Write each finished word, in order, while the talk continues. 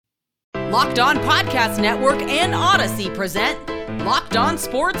Locked On Podcast Network and Odyssey present Locked On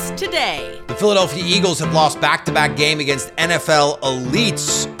Sports Today. The Philadelphia Eagles have lost back-to-back game against NFL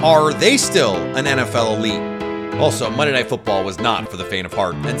elites. Are they still an NFL elite? Also, Monday Night Football was not for the faint of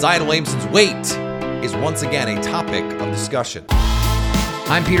heart, and Zion Williamson's weight is once again a topic of discussion.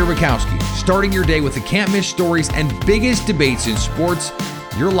 I'm Peter Bukowski, starting your day with the can't-miss stories and biggest debates in sports.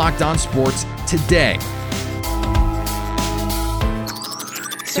 You're Locked On Sports Today.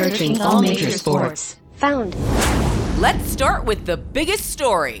 Searching all major sports. Found. Let's start with the biggest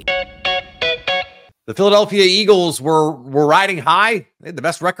story. The Philadelphia Eagles were riding high. They had the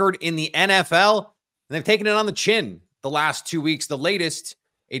best record in the NFL, and they've taken it on the chin the last 2 weeks. The latest,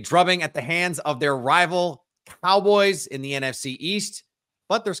 a drubbing at the hands of their rival Cowboys in the NFC East,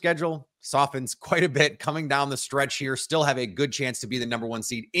 but their schedule softens quite a bit coming down the stretch here. Still have a good chance to be the number one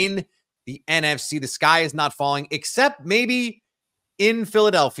seed in the NFC. The sky is not falling, except maybe in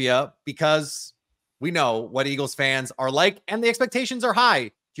Philadelphia, because we know what Eagles fans are like, and the expectations are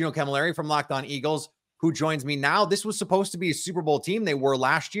high. Gino Camilleri from Locked On Eagles, who joins me now. This was supposed to be a Super Bowl team. They were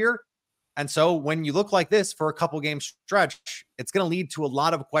last year. And so when you look like this for a couple game stretch, it's going to lead to a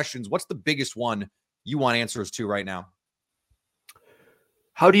lot of questions. What's the biggest one you want answers to right now?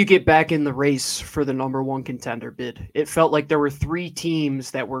 How do you get back in the race for the number one contender bid? It felt like there were three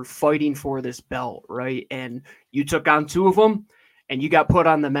teams that were fighting for this belt, right? And you took on two of them, and you got put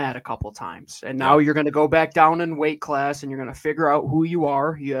on the mat a couple times. And now you're going to go back down in weight class, and you're going to figure out who you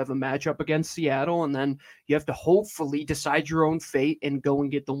are. You have a matchup against Seattle, and then you have to hopefully decide your own fate and go and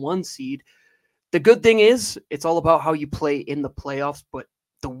get the one seed. The good thing is it's all about how you play in the playoffs, but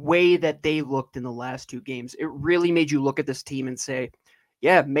the way that they looked in the last two games, it really made you look at this team and say,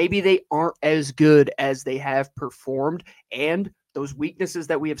 yeah, maybe they aren't as good as they have performed, and those weaknesses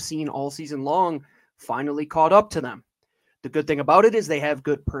that we have seen all season long finally caught up to them. The good thing about it is they have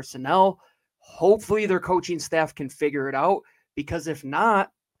good personnel. Hopefully their coaching staff can figure it out, because if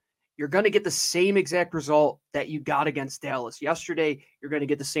not, you're going to get the same exact result that you got against Dallas yesterday. You're going to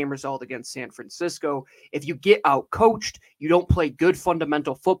get the same result against San Francisco. If you get out-coached, you don't play good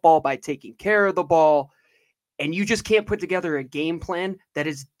fundamental football by taking care of the ball, and you just can't put together a game plan that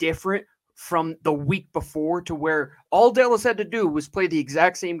is different from the week before, to where all Dallas had to do was play the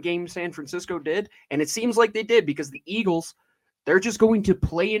exact same game San Francisco did. And it seems like they did, because the Eagles, they're just going to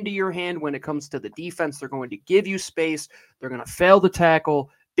play into your hand when it comes to the defense. They're going to give you space. They're going to fail the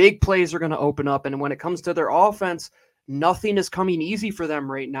tackle. Big plays are going to open up. And when it comes to their offense, nothing is coming easy for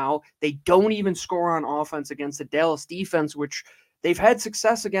them right now. They don't even score on offense against the Dallas defense, which they've had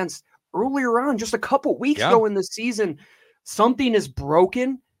success against earlier on, just a couple weeks ago in the season. Something is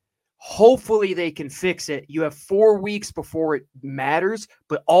broken. Hopefully they can fix it. You have 4 weeks before it matters,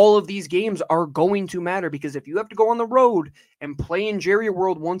 but all of these games are going to matter, because if you have to go on the road and play in Jerry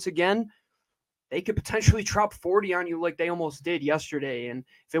World once again, they could potentially drop 40 on you like they almost did yesterday. And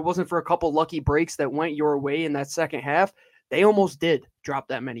if it wasn't for a couple lucky breaks that went your way in that second half, they almost did drop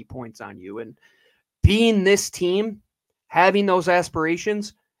that many points on you. And being this team, having those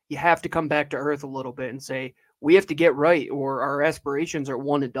aspirations, you have to come back to earth a little bit and say, we have to get right, or our aspirations are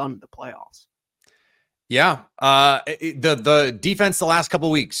one and done in the playoffs. Yeah. The defense the last couple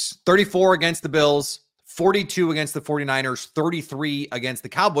of weeks, 34 against the Bills, 42 against the 49ers, 33 against the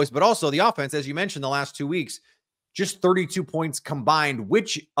Cowboys, but also the offense, as you mentioned, the last 2 weeks, just 32 points combined.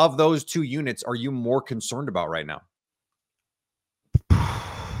 Which of those two units are you more concerned about right now?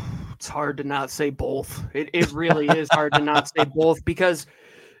 It's hard to not say both. It really is hard to not say both, because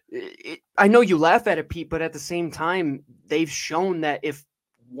I know you laugh at it, Pete, but at the same time, they've shown that if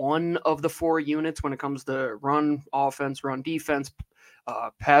one of the four units, when it comes to run offense, run defense,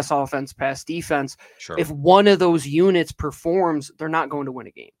 pass offense, pass defense, if one of those units performs, they're not going to win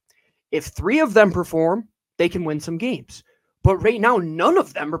a game. If three of them perform, they can win some games. But right now, none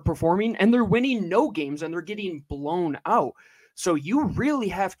of them are performing, and they're winning no games, and they're getting blown out. So you really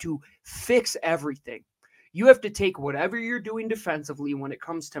have to fix everything. You have to take whatever you're doing defensively when it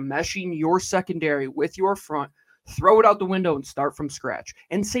comes to meshing your secondary with your front, throw it out the window and start from scratch.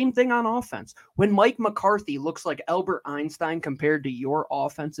 And same thing on offense. When Mike McCarthy looks like Albert Einstein compared to your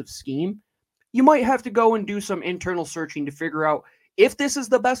offensive scheme, you might have to go and do some internal searching to figure out if this is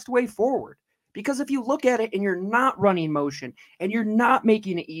the best way forward. Because if you look at it and you're not running motion and you're not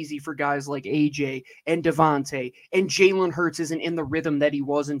making it easy for guys like AJ and Devontae, and Jalen Hurts isn't in the rhythm that he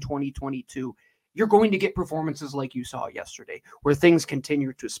was in 2022, you're going to get performances like you saw yesterday, where things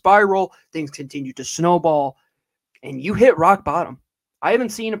continue to spiral, things continue to snowball, and you hit rock bottom. I haven't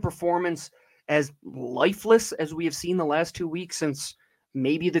seen a performance as lifeless as we have seen the last 2 weeks since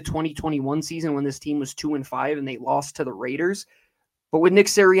maybe the 2021 season, when this team was 2-5 and they lost to the Raiders. But with Nick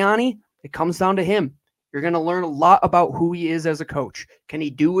Sirianni, It comes down to him. You're going to learn a lot about who he is as a coach. Can he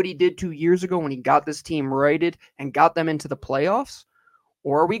do what he did 2 years ago when he got this team righted and got them into the playoffs?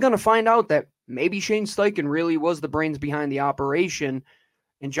 Or are we going to find out that maybe Shane Steichen really was the brains behind the operation,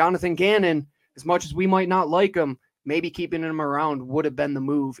 and Jonathan Gannon, as much as we might not like him, maybe keeping him around would have been the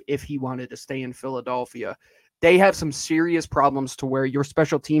move if he wanted to stay in Philadelphia. They have some serious problems to where your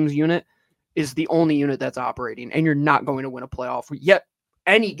special teams unit is the only unit that's operating, and you're not going to win a playoff yet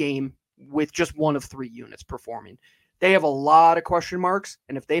any game with just one of 3 units performing. They have a lot of question marks,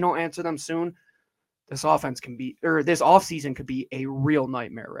 and if they don't answer them soon, this offseason could be a real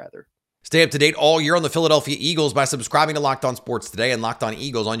nightmare, rather. Stay up to date all year on the Philadelphia Eagles by subscribing to Locked On Sports Today and Locked On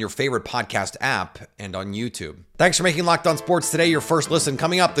Eagles on your favorite podcast app and on YouTube. Thanks for making Locked On Sports Today your first listen.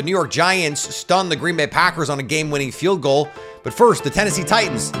 Coming up, the New York Giants stunned the Green Bay Packers on a game-winning field goal. But first, the Tennessee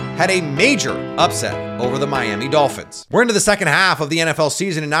Titans had a major upset over the Miami Dolphins. We're into the second half of the NFL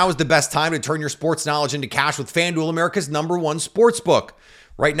season, and now is the best time to turn your sports knowledge into cash with FanDuel, America's #1 sportsbook.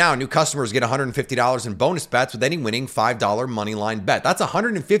 Right now, new customers get $150 in bonus bets with any winning $5 moneyline bet. That's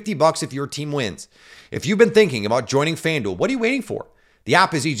 $150 if your team wins. If you've been thinking about joining FanDuel, what are you waiting for? The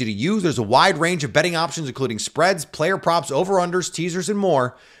app is easy to use. There's a wide range of betting options, including spreads, player props, over-unders, teasers, and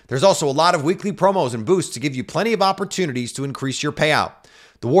more. There's also a lot of weekly promos and boosts to give you plenty of opportunities to increase your payout.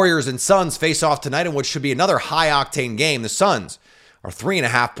 The Warriors and Suns face off tonight in what should be another high-octane game. The Suns are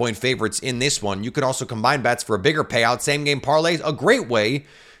 3.5-point favorites in this one. You can also combine bets for a bigger payout. Same game parlays, a great way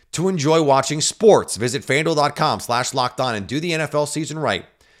to enjoy watching sports. Visit FanDuel.com/LockedOn and do the NFL season right.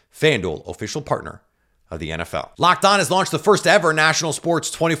 FanDuel, official partner of the NFL. Locked On has launched the first ever national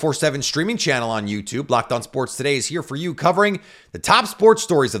sports 24/7 streaming channel on YouTube. Locked On Sports Today is here for you, covering the top sports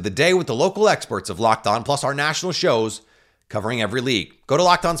stories of the day with the local experts of Locked On, plus our national shows covering every league. Go to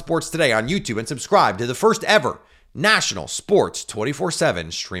Locked On Sports Today on YouTube and subscribe to the first ever national sports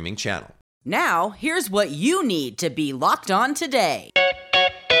 24/7 streaming channel. Now, here's what you need to be locked on today.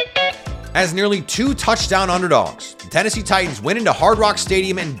 As nearly 2 touchdown underdogs, the Tennessee Titans went into Hard Rock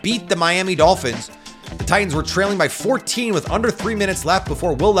Stadium and beat the Miami Dolphins. The Titans were trailing by 14 with under 3 minutes left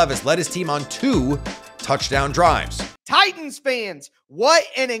before Will Levis led his team on 2 touchdown drives. Titans fans, what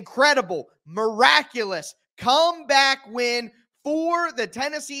an incredible, miraculous comeback win for the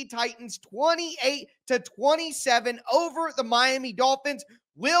Tennessee Titans, 28-27 over the Miami Dolphins.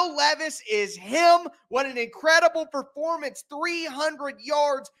 Will Levis is him. What an incredible performance. 300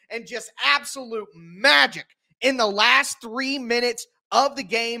 yards and just absolute magic in the last 3 minutes of the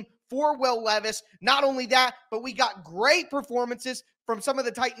game for Will Levis. Not only that, but we got great performances from some of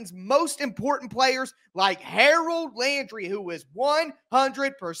the Titans' most important players like Harold Landry, who is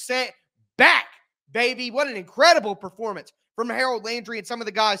 100% back, baby. What an incredible performance from Harold Landry and some of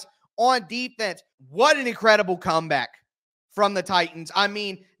the guys on defense. What an incredible comeback from the Titans. I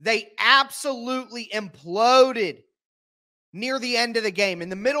mean, they absolutely imploded near the end of the game. In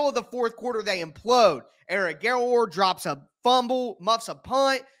the middle of the fourth quarter, they implode. Eric Garror drops a fumble, muffs a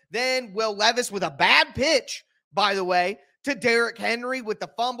punt. Then Will Levis with a bad pitch, by the way, to Derrick Henry with the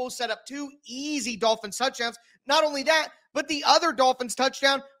fumble, set up 2 easy Dolphins touchdowns. Not only that, but the other Dolphins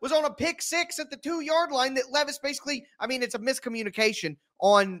touchdown was on a pick 6 at the 2-yard line that Levis basically, I mean, it's a miscommunication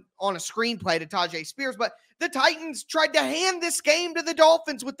on a screenplay to Tajay Spears, but the Titans tried to hand this game to the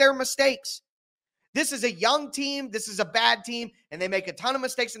Dolphins with their mistakes. This is a young team. This is a bad team, and they make a ton of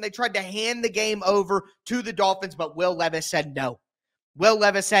mistakes, and they tried to hand the game over to the Dolphins, but Will Levis said no. Will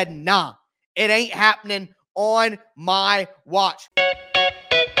Levis said, nah, it ain't happening on my watch.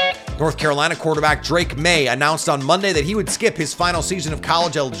 North Carolina quarterback Drake May announced on Monday that he would skip his final season of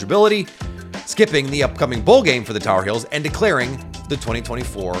college eligibility, skipping the upcoming bowl game for the Tar Heels and declaring the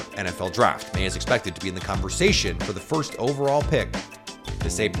 2024 NFL Draft. May is expected to be in the conversation for the first overall pick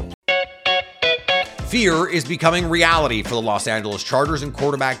this April. Fear is becoming reality for the Los Angeles Chargers and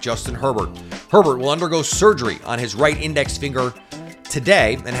quarterback Justin Herbert. Herbert will undergo surgery on his right index finger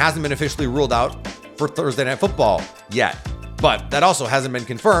today and hasn't been officially ruled out for Thursday Night Football yet. But that also hasn't been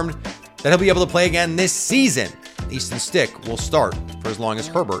confirmed that he'll be able to play again this season. Easton Stick will start for as long as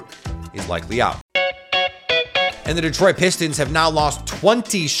Herbert is likely out. And the Detroit Pistons have now lost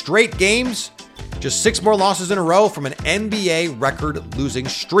 20 straight games, just 6 more losses in a row from an NBA record losing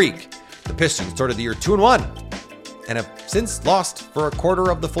streak. The Pistons started the year 2-1 and have since lost for a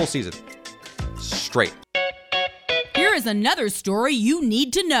quarter of the full season straight. Here is another story you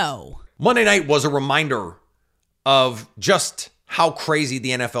need to know. Monday night was a reminder of just how crazy the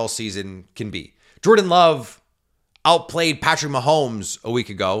NFL season can be. Jordan Love outplayed Patrick Mahomes a week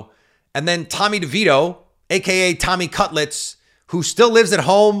ago, and then Tommy DeVito, a.k.a. Tommy Cutlets, who still lives at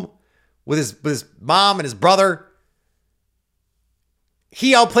home with his mom and his brother,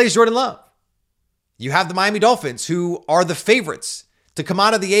 he outplays Jordan Love. You have the Miami Dolphins, who are the favorites to come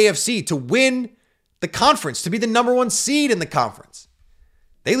out of the AFC, to win the conference, to be the number 1 seed in the conference.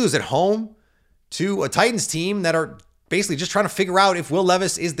 They lose at home to a Titans team that are basically just trying to figure out if Will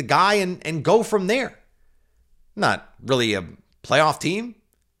Levis is the guy and go from there. Not really a playoff team.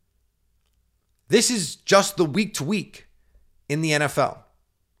 This is just the week to week in the NFL.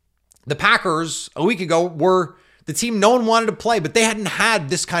 The Packers a week ago were the team no one wanted to play, but they hadn't had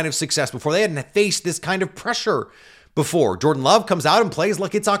this kind of success before. They hadn't faced this kind of pressure before. Jordan Love comes out and plays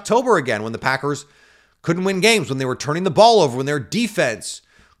like it's October again, when the Packers couldn't win games, when they were turning the ball over, when their defense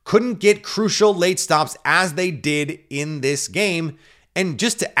couldn't get crucial late stops as they did in this game. And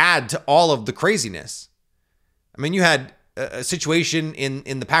just to add to all of the craziness, I mean, you had a situation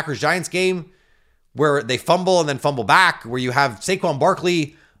in the Packers-Giants game where they fumble and then fumble back, where you have Saquon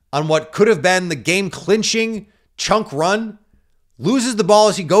Barkley on what could have been the game-clinching chunk run, loses the ball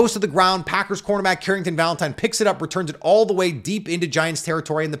as he goes to the ground. Packers cornerback Carrington Valentine picks it up, returns it all the way deep into Giants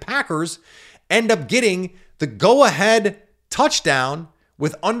territory, and the Packers end up getting the go-ahead touchdown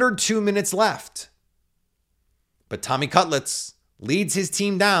with under 2 minutes left. But Tommy Cutlets leads his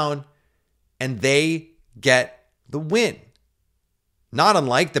team down, and they get the win. Not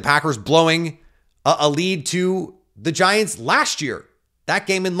unlike the Packers blowing a lead to the Giants last year. That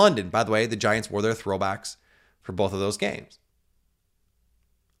game in London, by the way, the Giants wore their throwbacks for both of those games.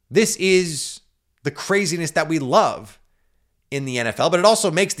 This is the craziness that we love in the NFL, but it also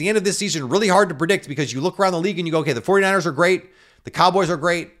makes the end of this season really hard to predict, because you look around the league and you go, okay, the 49ers are great. The Cowboys are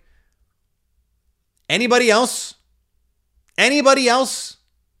great. Anybody else? Anybody else?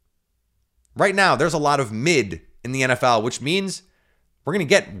 Right now, there's a lot of mid in the NFL, which means we're going to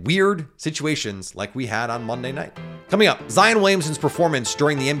get weird situations like we had on Monday night. Coming up, Zion Williamson's performance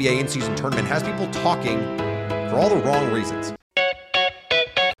during the NBA in-season tournament has people talking for all the wrong reasons.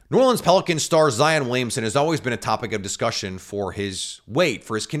 New Orleans Pelicans star Zion Williamson has always been a topic of discussion for his weight,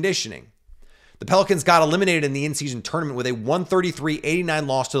 for his conditioning. The Pelicans got eliminated in the in-season tournament with a 133-89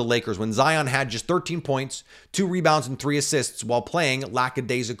 loss to the Lakers when Zion had just 13 points, 2 rebounds, and 3 assists while playing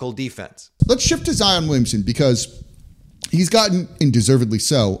lackadaisical defense. Let's shift to Zion Williamson, because he's gotten, and deservedly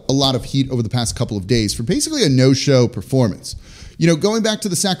so, a lot of heat over the past couple of days for basically a no-show performance. You know, going back to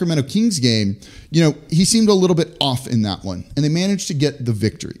the Sacramento Kings game, you know, he seemed a little bit off in that one, and they managed to get the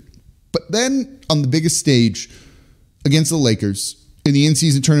victory. But then on the biggest stage against the Lakers in the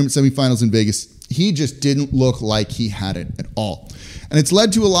in-season tournament semifinals in Vegas, he just didn't look like he had it at all. And it's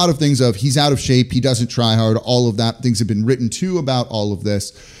led to a lot of things of he's out of shape, he doesn't try hard, all of that. Things have been written too about all of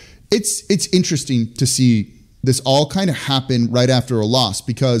this. It's interesting to see this all kind of happen right after a loss,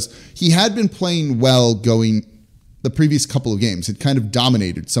 because he had been playing well going the previous couple of games. It kind of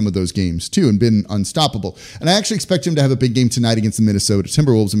dominated some of those games too and been unstoppable. And I actually expect him to have a big game tonight against the Minnesota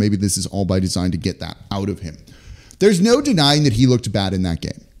Timberwolves, and maybe this is all by design to get that out of him. There's no denying that he looked bad in that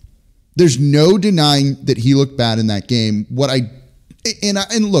game. There's no denying that he looked bad in that game.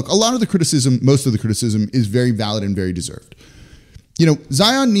 And look, a lot of the criticism, most of the criticism is very valid and very deserved. You know,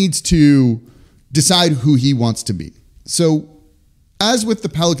 Zion needs to decide who he wants to be. So as with the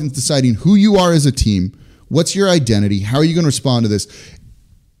Pelicans deciding who you are as a team, what's your identity, how are you going to respond to this?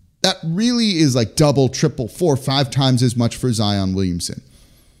 That really is like double, triple, 4, 5 times as much for Zion Williamson.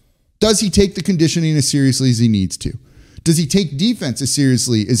 Does he take the conditioning as seriously as he needs to? Does he take defense as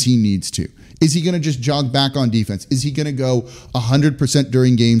seriously as he needs to? Is he going to just jog back on defense? Is he going to go 100%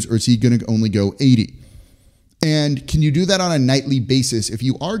 during games, or is he going to only go 80%? And can you do that on a nightly basis if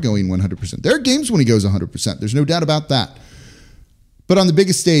you are going 100%? There are games when he goes 100%. There's no doubt about that. But on the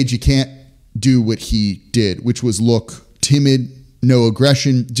biggest stage, you can't do what he did, which was look timid, no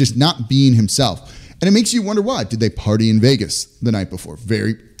aggression, just not being himself. And it makes you wonder why. Did they party in Vegas the night before?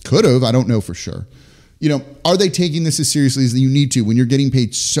 Very could have. I don't know for sure. You know, are they taking this as seriously as you need to? When you're getting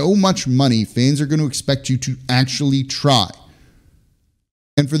paid so much money, fans are going to expect you to actually try.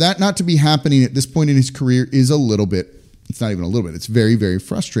 And for that not to be happening at this point in his career is a little bit, it's not even a little bit, it's very, very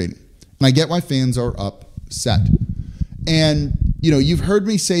frustrating. And I get why fans are upset. And, you know, you've heard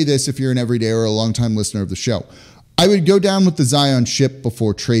me say this if you're an everyday or a longtime listener of the show. I would go down with the Zion ship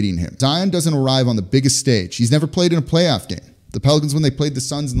before trading him. Zion doesn't arrive on the biggest stage. He's never played in a playoff game. The Pelicans, when they played the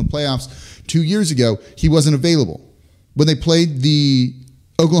Suns in the playoffs 2 years ago, he wasn't available. When they played the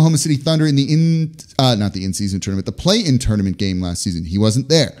Oklahoma City Thunder in the not the in-season tournament, the play-in tournament game last season, he wasn't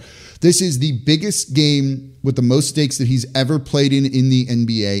there. This is the biggest game with the most stakes that he's ever played in the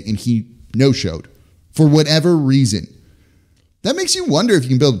NBA, and he no-showed for whatever reason. That makes you wonder if you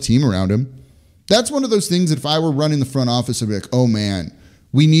can build a team around him. That's one of those things that if I were running the front office, I'd be like, oh man,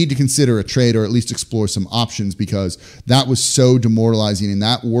 we need to consider a trade or at least explore some options, because that was so demoralizing, and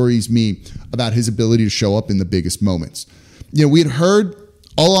that worries me about his ability to show up in the biggest moments. You know, we had heard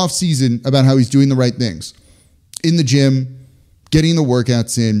all off season about how he's doing the right things in the gym, getting the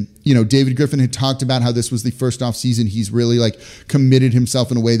workouts in. You know, David Griffin had talked about how this was the first off season he's really like committed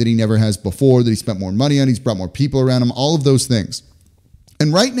himself in a way that he never has before, that he spent more money on, he's brought more people around him, all of those things.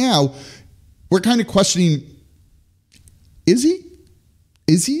 And right now, we're kind of questioning, is he?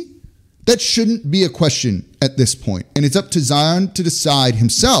 Is he? That shouldn't be a question at this point. And it's up to Zion to decide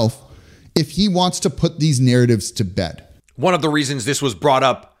himself if he wants to put these narratives to bed. One of the reasons this was brought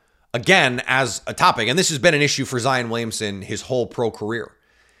up again as a topic, and this has been an issue for Zion Williamson his whole pro career,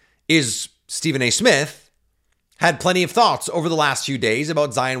 is Stephen A. Smith had plenty of thoughts over the last few days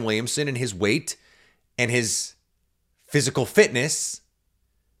about Zion Williamson and his weight and his physical fitness.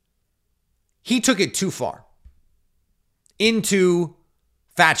 He took it too far into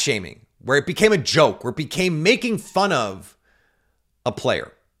fat shaming, where it became a joke, where it became making fun of a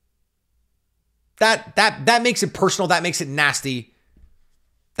player. That makes it personal. That makes it nasty.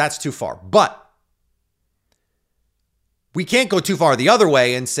 That's too far. But we can't go too far the other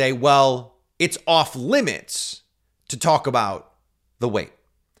way and say, well, it's off limits to talk about the weight,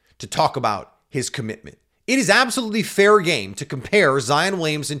 to talk about his commitment. It is absolutely fair game to compare Zion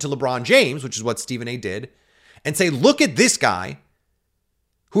Williamson to LeBron James, which is what Stephen A. did, and say, look at this guy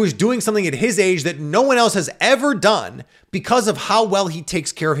who is doing something at his age that no one else has ever done because of how well he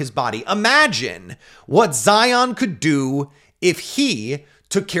takes care of his body. Imagine what Zion could do if he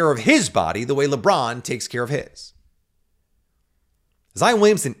took care of his body the way LeBron takes care of his. Zion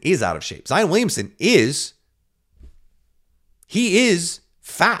Williamson is out of shape. Zion Williamson is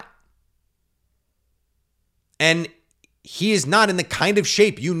fat. And he is not in the kind of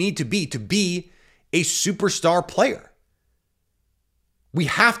shape you need to be a superstar player. We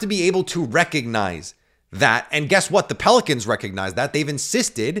have to be able to recognize that. And guess what? The Pelicans recognize that. They've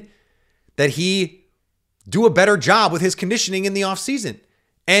insisted that he do a better job with his conditioning in the offseason.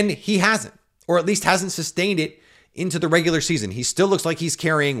 And he hasn't, or at least hasn't sustained it into the regular season. He still looks like he's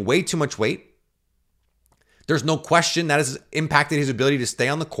carrying way too much weight. There's no question that has impacted his ability to stay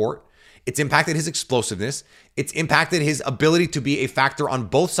on the court. It's impacted his explosiveness. It's impacted his ability to be a factor on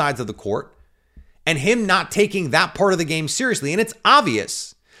both sides of the court, and him not taking that part of the game seriously. And it's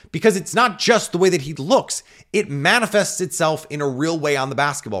obvious because it's not just the way that he looks. It manifests itself in a real way on the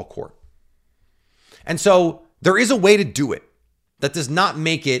basketball court. And so there is a way to do it that does not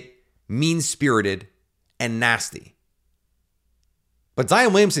make it mean-spirited and nasty. But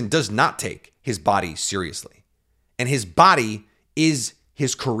Zion Williamson does not take his body seriously. And his body is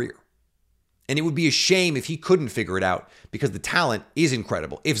his career. And it would be a shame if he couldn't figure it out, because the talent is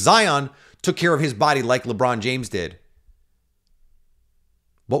incredible. If Zion took care of his body like LeBron James did,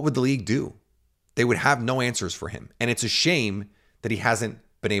 what would the league do? They would have no answers for him. And it's a shame that he hasn't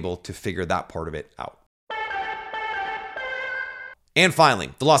been able to figure that part of it out. And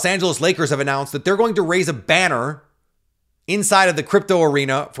finally, the Los Angeles Lakers have announced that they're going to raise a banner inside of the crypto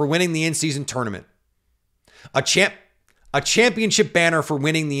arena for winning the in-season tournament. A championship banner for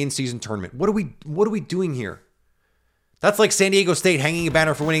winning the in-season tournament. What are we doing here? That's like San Diego State hanging a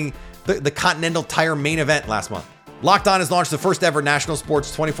banner for winning the Continental Tire main event last month. Locked On has launched the first ever national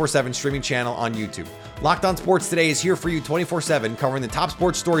sports 24/7 streaming channel on YouTube. Locked On Sports Today is here for you 24/7, covering the top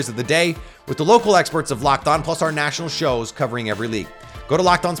sports stories of the day with the local experts of Locked On, plus our national shows covering every league. Go to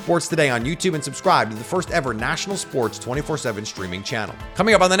Locked On Sports Today on YouTube and subscribe to the first ever national sports 24/7 streaming channel.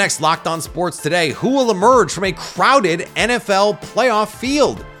 Coming up on the next Locked On Sports Today, who will emerge from a crowded NFL playoff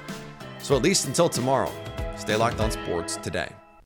field? So at least until tomorrow, stay locked on sports today.